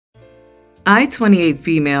I, 28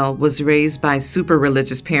 female, was raised by super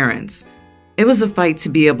religious parents. It was a fight to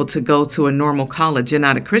be able to go to a normal college and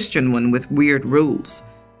not a Christian one with weird rules.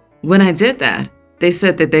 When I did that, they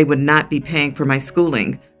said that they would not be paying for my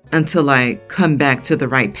schooling until I come back to the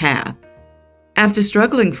right path. After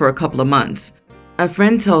struggling for a couple of months, a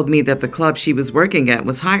friend told me that the club she was working at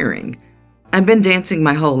was hiring. I've been dancing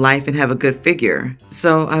my whole life and have a good figure,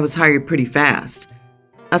 so I was hired pretty fast.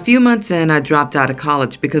 A few months in, I dropped out of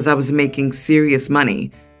college because I was making serious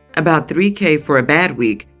money, about $3K for a bad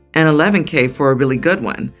week and $11K for a really good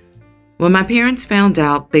one. When my parents found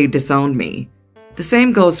out, they disowned me. The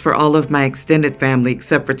same goes for all of my extended family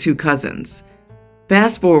except for 2 cousins.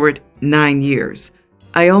 Fast forward 9 years.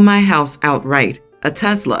 I own my house outright, a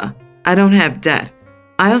Tesla. I don't have debt.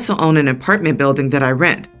 I also own an apartment building that I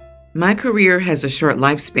rent. My career has a short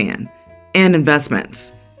lifespan and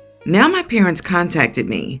investments. Now my parents contacted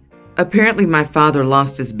me. Apparently my father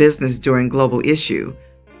lost his business during global issue.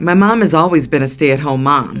 My mom has always been a stay-at-home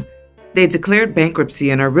mom. They declared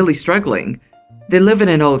bankruptcy and are really struggling. They live in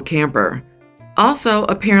an old camper. Also,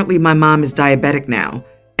 apparently my mom is diabetic now,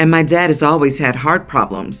 and my dad has always had heart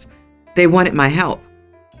problems. They wanted my help.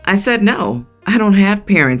 I said no, I don't have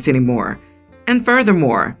parents anymore. And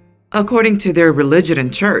furthermore, according to their religion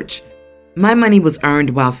and church, my money was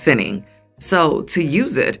earned while sinning. So to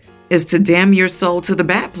use it is to damn your soul to the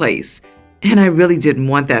bad place. And I really didn't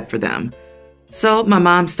want that for them. So my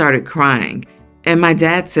mom started crying, and my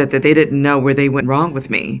dad said that they didn't know where they went wrong with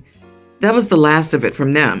me. That was the last of it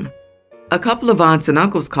from them. A couple of aunts and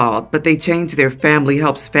uncles called, but they changed their family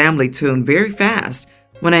helps family tune very fast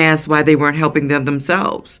when I asked why they weren't helping them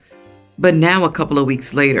themselves. But now, a couple of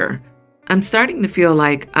weeks later, I'm starting to feel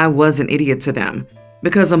like I was an idiot to them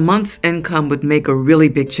because a month's income would make a really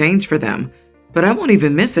big change for them, but I won't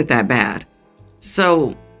even miss it that bad.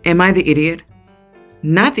 So, am I the idiot?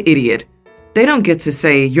 Not the idiot. They don't get to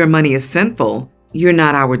say your money is sinful, you're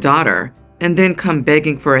not our daughter, and then come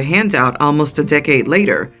begging for a handout almost a decade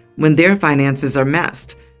later when their finances are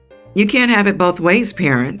messed. You can't have it both ways,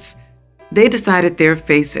 parents. They decided their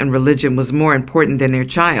faith and religion was more important than their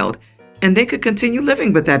child, and they could continue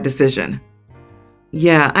living with that decision.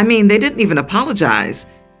 Yeah, I mean, they didn't even apologize,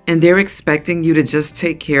 and they're expecting you to just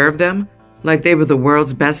take care of them like they were the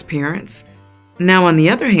world's best parents. Now, on the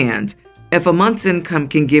other hand, if a month's income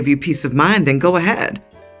can give you peace of mind, then go ahead.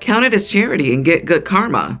 Count it as charity and get good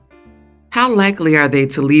karma. How likely are they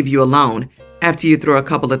to leave you alone after you throw a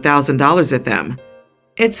couple of $1,000s at them?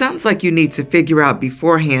 It sounds like you need to figure out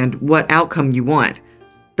beforehand what outcome you want.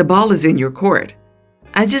 The ball is in your court.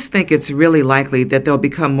 I just think it's really likely that they'll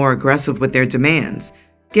become more aggressive with their demands,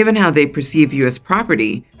 given how they perceive you as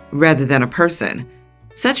property rather than a person.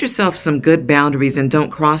 Set yourself some good boundaries and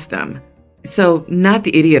don't cross them. So, not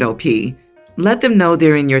the idiot, OP. Let them know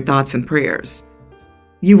they're in your thoughts and prayers.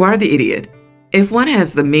 You are the idiot. If one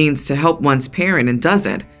has the means to help one's parent and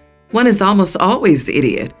doesn't, one is almost always the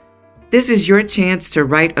idiot. This is your chance to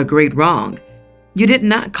right a great wrong. You did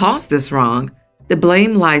not cause this wrong. The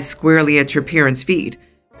blame lies squarely at your parents' feet.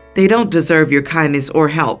 They don't deserve your kindness or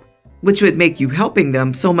help, which would make you helping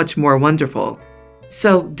them so much more wonderful.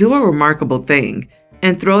 So do a remarkable thing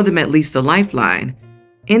and throw them at least a lifeline.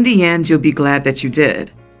 In the end, you'll be glad that you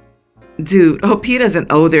did. Dude, OP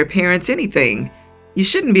doesn't owe their parents anything. You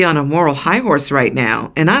shouldn't be on a moral high horse right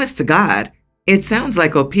now, and honest to God, it sounds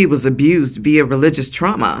like OP was abused via religious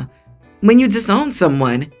trauma. When you disown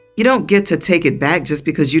someone, you don't get to take it back just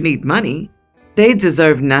because you need money. They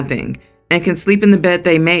deserve nothing and can sleep in the bed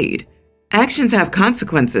they made. Actions have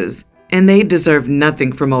consequences, and they deserve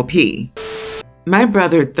nothing from OP. My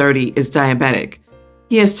brother, 30, is diabetic.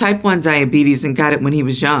 He has type 1 diabetes and got it when he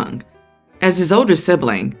was young. As his older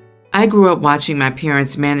sibling, I grew up watching my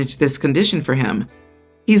parents manage this condition for him.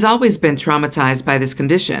 He's always been traumatized by this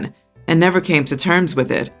condition and never came to terms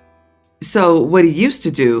with it. So what he used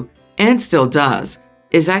to do, and still does,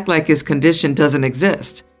 is act like his condition doesn't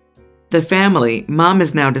exist. The family, mom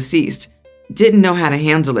is now deceased, didn't know how to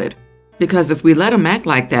handle it, because if we let him act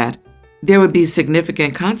like that, there would be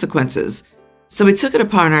significant consequences. So we took it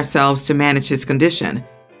upon ourselves to manage his condition.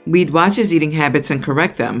 We'd watch his eating habits and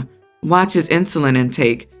correct them, watch his insulin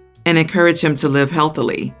intake, and encourage him to live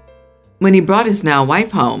healthily. When he brought his now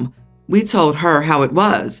wife home, we told her how it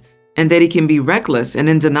was, and that he can be reckless and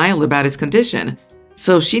in denial about his condition,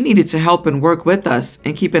 so she needed to help and work with us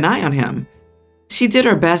and keep an eye on him. She did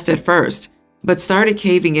her best at first, but started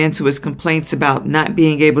caving into his complaints about not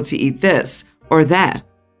being able to eat this or that,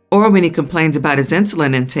 or when he complained about his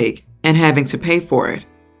insulin intake and having to pay for it.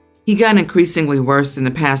 He got increasingly worse in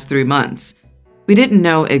the past 3 months. We didn't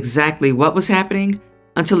know exactly what was happening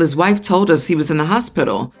until his wife told us he was in the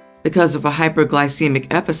hospital because of a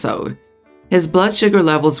hyperglycemic episode. His blood sugar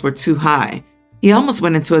levels were too high. He almost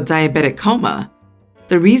went into a diabetic coma.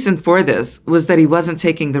 The reason for this was that he wasn't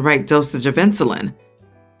taking the right dosage of insulin.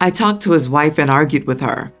 I talked to his wife and argued with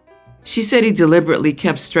her. She said he deliberately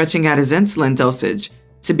kept stretching out his insulin dosage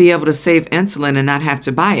to be able to save insulin and not have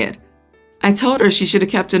to buy it. I told her she should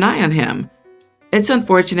have kept an eye on him. It's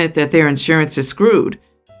unfortunate that their insurance is screwed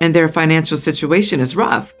and their financial situation is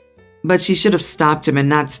rough, but she should have stopped him and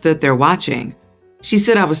not stood there watching. She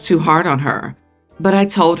said I was too hard on her, but I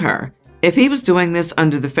told her if he was doing this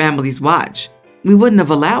under the family's watch, we wouldn't have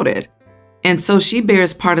allowed it. And so she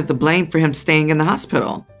bears part of the blame for him staying in the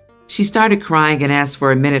hospital. She started crying and asked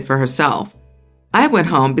for a minute for herself. I went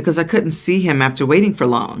home because I couldn't see him after waiting for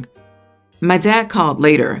long. My dad called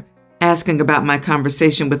later, asking about my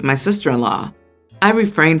conversation with my sister-in-law. I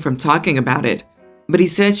refrained from talking about it, but he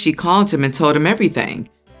said she called him and told him everything.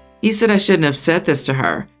 He said I shouldn't have said this to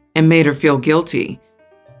her and made her feel guilty.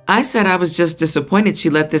 I said I was just disappointed she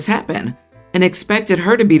let this happen and expected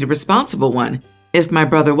her to be the responsible one if my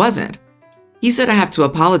brother wasn't. He said I have to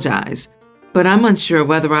apologize, but I'm unsure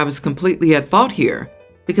whether I was completely at fault here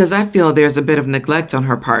because I feel there's a bit of neglect on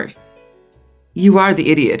her part. You are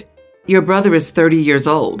the idiot. Your brother is 30 years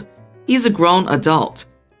old. He's a grown adult.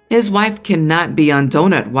 His wife cannot be on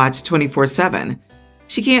donut watch 24/7.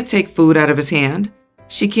 She can't take food out of his hand.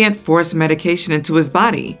 She can't force medication into his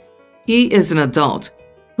body. He is an adult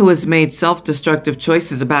who has made self-destructive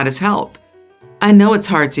choices about his health. I know it's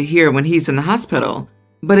hard to hear when he's in the hospital,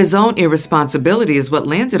 but his own irresponsibility is what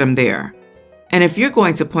landed him there. And if you're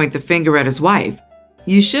going to point the finger at his wife,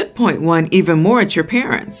 you should point one even more at your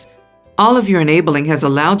parents. All of your enabling has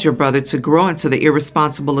allowed your brother to grow into the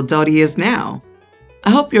irresponsible adult he is now. I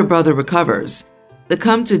hope your brother recovers. The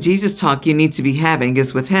come to Jesus talk you need to be having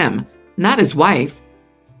is with him, not his wife.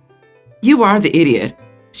 You are the idiot.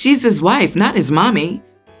 She's his wife, not his mommy.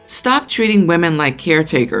 Stop treating women like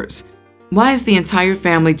caretakers. Why is the entire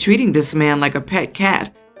family treating this man like a pet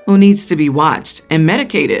cat who needs to be watched and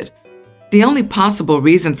medicated? The only possible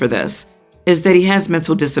reason for this is that he has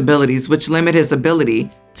mental disabilities which limit his ability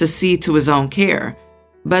to see to his own care.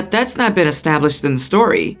 But that's not been established in the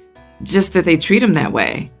story, just that they treat him that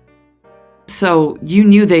way. So you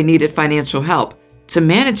knew they needed financial help to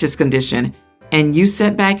manage his condition and you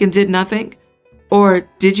sat back and did nothing? Or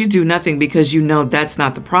did you do nothing because you know that's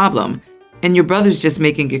not the problem and your brother's just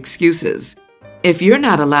making excuses? If you're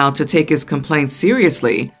not allowed to take his complaints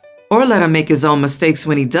seriously or let him make his own mistakes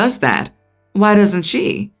when he does that, why doesn't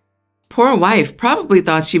she? Poor wife probably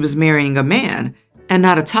thought she was marrying a man and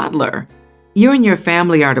not a toddler. You and your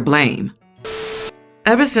family are to blame.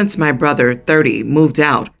 Ever since my brother, 30, moved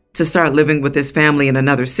out to start living with his family in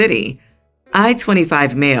another city, I,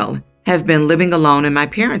 25 male, have been living alone in my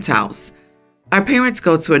parents' house. Our parents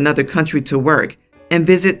go to another country to work and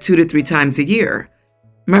visit 2 to 3 times a year.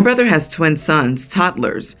 My brother has twin sons,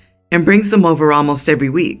 toddlers, and brings them over almost every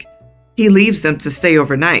week. He leaves them to stay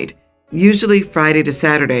overnight, usually Friday to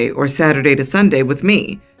Saturday or Saturday to Sunday with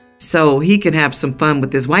me, so he can have some fun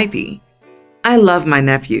with his wifey. I love my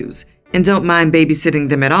nephews and don't mind babysitting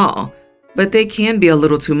them at all, but they can be a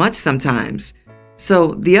little too much sometimes. So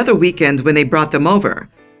the other weekend when they brought them over,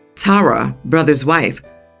 Tara, brother's wife,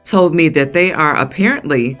 told me that they are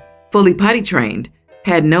apparently fully potty trained,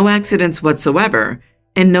 had no accidents whatsoever,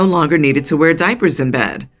 and no longer needed to wear diapers in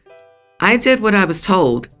bed. I did what I was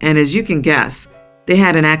told, and as you can guess, they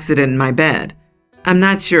had an accident in my bed. I'm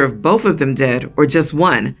not sure if both of them did or just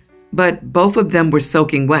one, but both of them were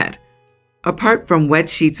soaking wet. Apart from wet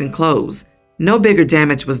sheets and clothes, no bigger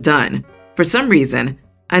damage was done. For some reason,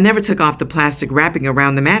 I never took off the plastic wrapping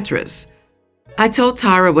around the mattress. I told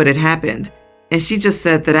Tara what had happened, and she just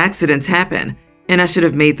said that accidents happen, and I should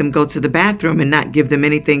have made them go to the bathroom and not give them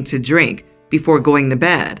anything to drink before going to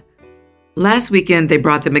bed. Last weekend, they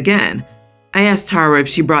brought them again. I asked Tara if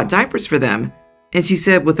she brought diapers for them, and she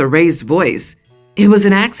said with a raised voice, "It was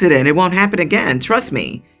an accident, it won't happen again, trust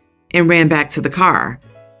me," and ran back to the car.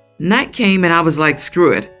 Night came and I was like,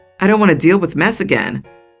 screw it, I don't want to deal with mess again.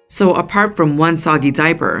 So apart from one soggy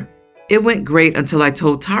diaper, it went great until I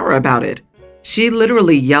told Tara about it. She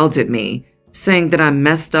literally yelled at me, saying that I'm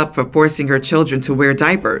messed up for forcing her children to wear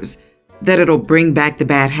diapers, that it'll bring back the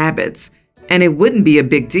bad habits, and it wouldn't be a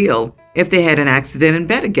big deal if they had an accident in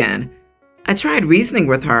bed again. I tried reasoning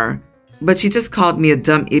with her, but she just called me a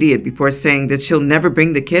dumb idiot before saying that she'll never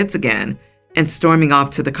bring the kids again and storming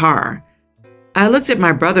off to the car. I looked at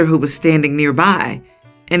my brother who was standing nearby,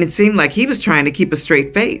 and it seemed like he was trying to keep a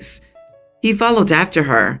straight face. He followed after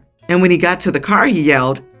her, and when he got to the car, he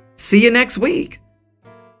yelled, "See you next week."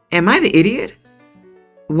 Am I the idiot?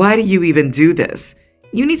 Why do you even do this?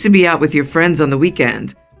 You need to be out with your friends on the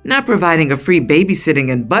weekend, not providing a free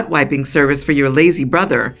babysitting and butt-wiping service for your lazy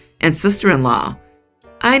brother and sister-in-law.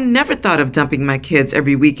 I never thought of dumping my kids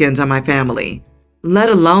every weekend on my family, let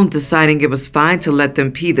alone deciding it was fine to let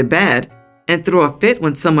them pee the bed and throw a fit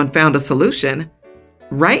when someone found a solution.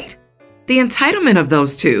 Right? The entitlement of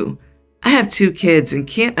those two. I have 2 kids and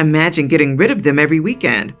can't imagine getting rid of them every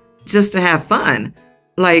weekend just to have fun.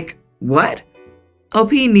 Like, what?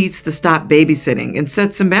 OP needs to stop babysitting and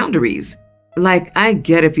set some boundaries. Like, I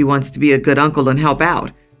get if he wants to be a good uncle and help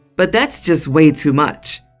out, but that's just way too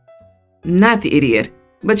much. Not the idiot,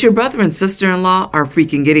 but your brother and sister-in-law are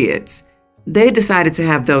freaking idiots. They decided to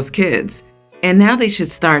have those kids, and now they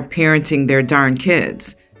should start parenting their darn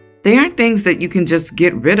kids. They aren't things that you can just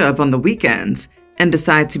get rid of on the weekends and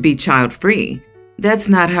decide to be child-free. That's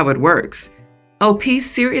not how it works. OP,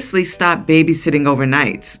 seriously stop babysitting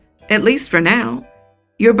overnights, at least for now.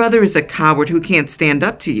 Your brother is a coward who can't stand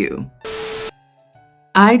up to you.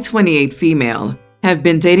 I, 28 female, have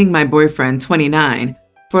been dating my boyfriend, 29,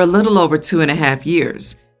 for a little over 2.5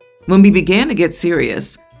 years. When we began to get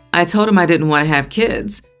serious, I told him I didn't want to have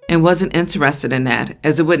kids and wasn't interested in that,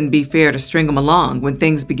 as it wouldn't be fair to string him along when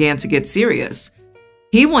things began to get serious.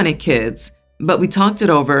 He wanted kids, but we talked it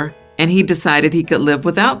over and he decided he could live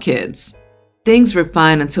without kids. Things were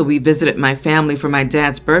fine until we visited my family for my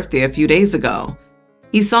dad's birthday a few days ago.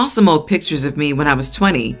 He saw some old pictures of me when I was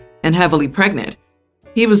 20 and heavily pregnant.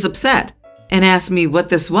 He was upset and asked me what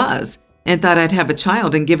this was and thought I'd have a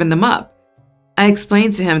child and given them up. I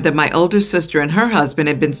explained to him that my older sister and her husband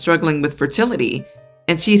had been struggling with fertility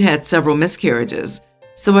and she'd had several miscarriages,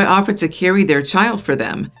 so I offered to carry their child for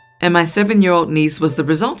them, and my 7-year-old niece was the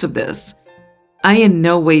result of this. I in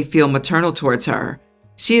no way feel maternal towards her.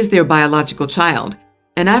 She is their biological child,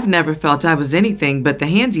 and I've never felt I was anything but the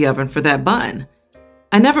handy oven for that bun.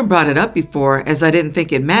 I never brought it up before as I didn't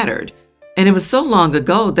think it mattered, and it was so long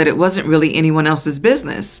ago that it wasn't really anyone else's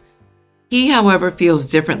business. He, however,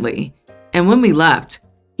 feels differently, and when we left,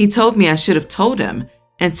 he told me I should have told him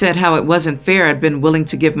and said how it wasn't fair I'd been willing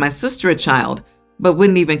to give my sister a child, but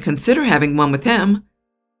wouldn't even consider having one with him.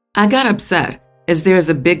 I got upset, as there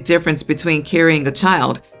is a big difference between carrying a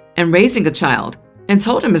child and raising a child, and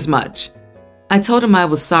told him as much. I told him I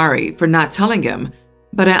was sorry for not telling him,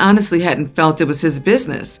 but I honestly hadn't felt it was his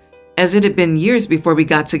business, as it had been years before we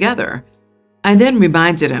got together. I then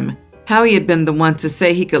reminded him how he had been the one to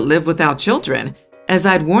say he could live without children, as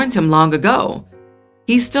I'd warned him long ago.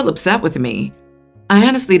 He's still upset with me. I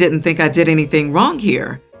honestly didn't think I did anything wrong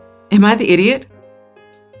here. Am I the idiot?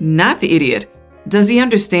 Not the idiot. Does he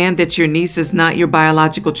understand that your niece is not your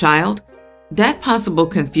biological child? That possible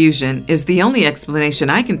confusion is the only explanation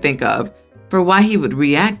I can think of for why he would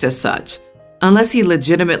react as such, unless he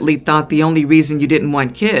legitimately thought the only reason you didn't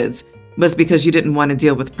want kids was because you didn't want to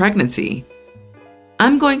deal with pregnancy.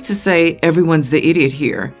 I'm going to say everyone's the idiot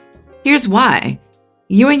here. Here's why.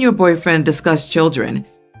 You and your boyfriend discussed children,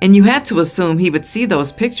 and you had to assume he would see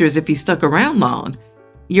those pictures if he stuck around long.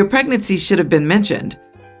 Your pregnancy should have been mentioned.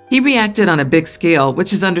 He reacted on a big scale,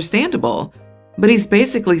 which is understandable, but he's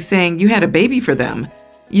basically saying you had a baby for them.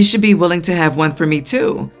 You should be willing to have one for me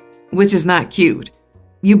too, which is not cute.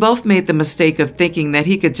 You both made the mistake of thinking that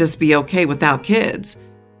he could just be okay without kids.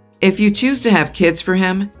 If you choose to have kids for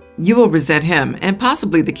him, you will resent him and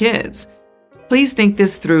possibly the kids. Please think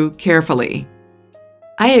this through carefully.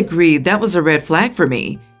 I agree that was a red flag for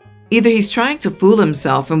me. Either he's trying to fool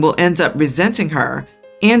himself and will end up resenting her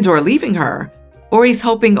and/or leaving her, or he's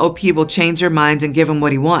hoping OP will change her mind and give him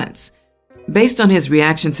what he wants. Based on his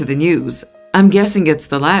reaction to the news, I'm guessing it's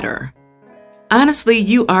the latter. Honestly,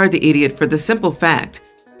 you are the idiot for the simple fact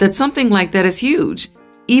that something like that is huge,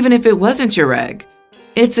 even if it wasn't your egg.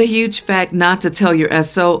 It's a huge fact not to tell your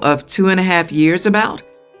SO of 2.5 years about,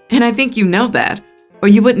 and I think you know that, or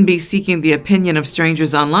you wouldn't be seeking the opinion of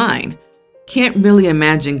strangers online. Can't really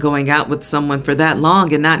imagine going out with someone for that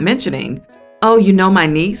long and not mentioning, "Oh, you know my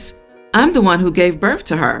niece? I'm the one who gave birth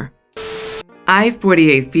to her." I,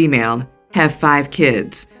 48 female, have 5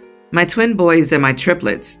 kids. My twin boys and my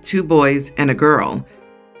triplets, 2 boys and a girl.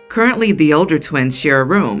 Currently, the older twins share a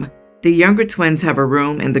room. The younger twins have a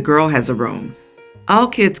room and the girl has a room. All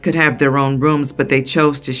kids could have their own rooms, but they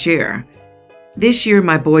chose to share. This year,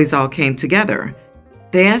 my boys all came together.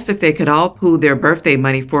 They asked if they could all pool their birthday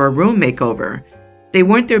money for a room makeover. They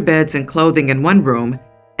want their beds and clothing in one room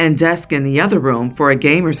and desk in the other room for a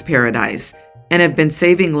gamer's paradise, and have been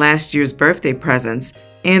saving last year's birthday presents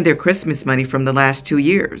and their Christmas money from the last 2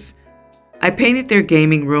 years. I painted their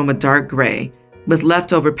gaming room a dark gray with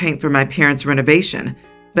leftover paint from my parents' renovation,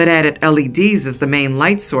 but added LEDs as the main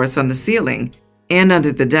light source on the ceiling and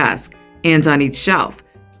under the desk and on each shelf,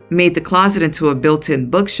 made the closet into a built-in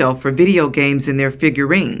bookshelf for video games and their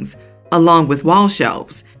figurines, along with wall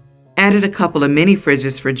shelves, added a couple of mini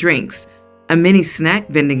fridges for drinks, a mini snack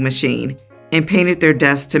vending machine, and painted their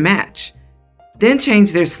desks to match. Then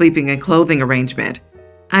changed their sleeping and clothing arrangement.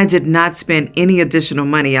 I did not spend any additional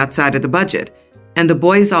money outside of the budget, and the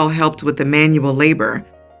boys all helped with the manual labor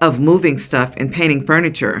of moving stuff and painting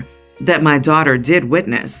furniture that my daughter did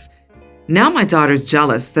witness. Now my daughter's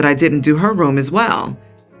jealous that I didn't do her room as well.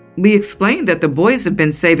 We explained that the boys have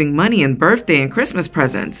been saving money in birthday and Christmas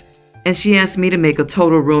presents, and she asked me to make a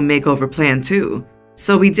total room makeover plan too.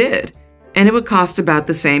 So we did, and it would cost about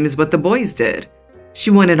the same as what the boys did. She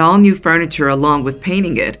wanted all new furniture along with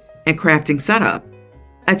painting it and crafting setup.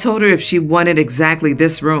 I told her if she wanted exactly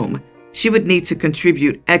this room, she would need to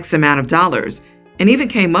contribute X amount of dollars, and even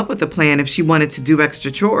came up with a plan if she wanted to do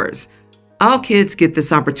extra chores. All kids get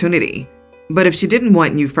this opportunity, but if she didn't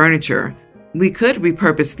want new furniture, we could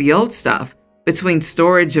repurpose the old stuff between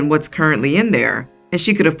storage and what's currently in there, and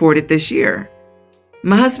she could afford it this year.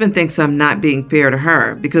 My husband thinks I'm not being fair to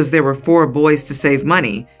her because there were 4 boys to save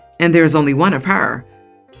money, and there's only one of her.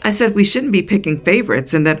 I said we shouldn't be picking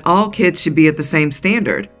favorites and that all kids should be at the same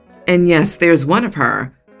standard. And yes, there's one of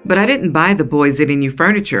her, but I didn't buy the boys any new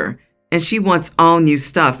furniture, and she wants all new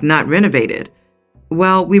stuff, not renovated.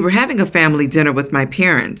 Well, we were having a family dinner with my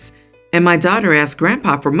parents, and my daughter asked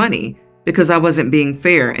Grandpa for money because I wasn't being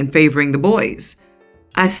fair and favoring the boys.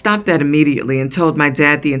 I stopped that immediately and told my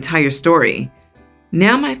dad the entire story.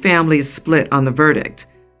 Now my family is split on the verdict.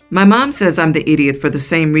 My mom says I'm the idiot for the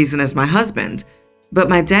same reason as my husband, but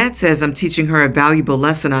my dad says I'm teaching her a valuable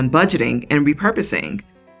lesson on budgeting and repurposing.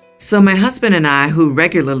 So my husband and I, who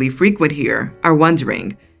regularly frequent here, are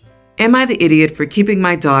wondering, am I the idiot for keeping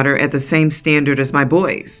my daughter at the same standard as my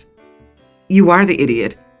boys? You are the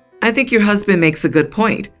idiot. I think your husband makes a good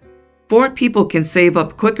point. 4 people can save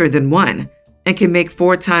up quicker than 1 and can make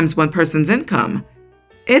 4 times one person's income.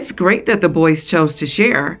 It's great that the boys chose to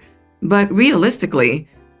share, but realistically,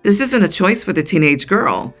 this isn't a choice for the teenage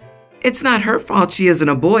girl. It's not her fault she isn't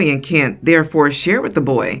a boy and can't therefore share with the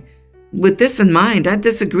boy. With this in mind, I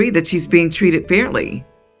disagree that she's being treated fairly.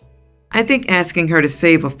 I think asking her to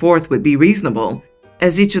save a 4th would be reasonable,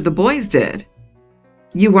 as each of the boys did.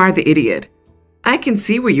 You are the idiot. I can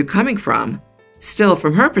see where you're coming from. Still,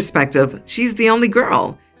 from her perspective, she's the only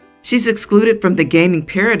girl. She's excluded from the gaming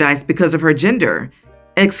paradise because of her gender,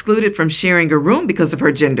 excluded from sharing a room because of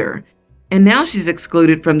her gender, and now she's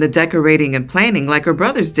excluded from the decorating and planning like her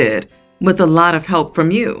brothers did, with a lot of help from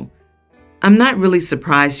you. I'm not really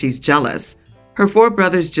surprised she's jealous. Her 4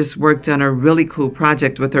 brothers just worked on a really cool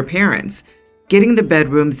project with her parents, getting the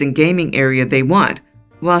bedrooms and gaming area they want,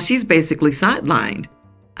 while she's basically sidelined.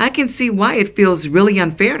 I can see why it feels really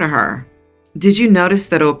unfair to her. Did you notice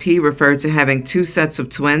that OP referred to having 2 sets of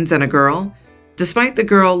twins and a girl, despite the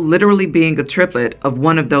girl literally being a triplet of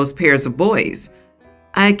one of those pairs of boys?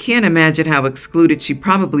 I can't imagine how excluded she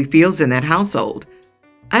probably feels in that household.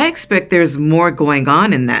 I expect there's more going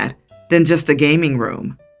on in that than just a gaming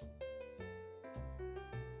room.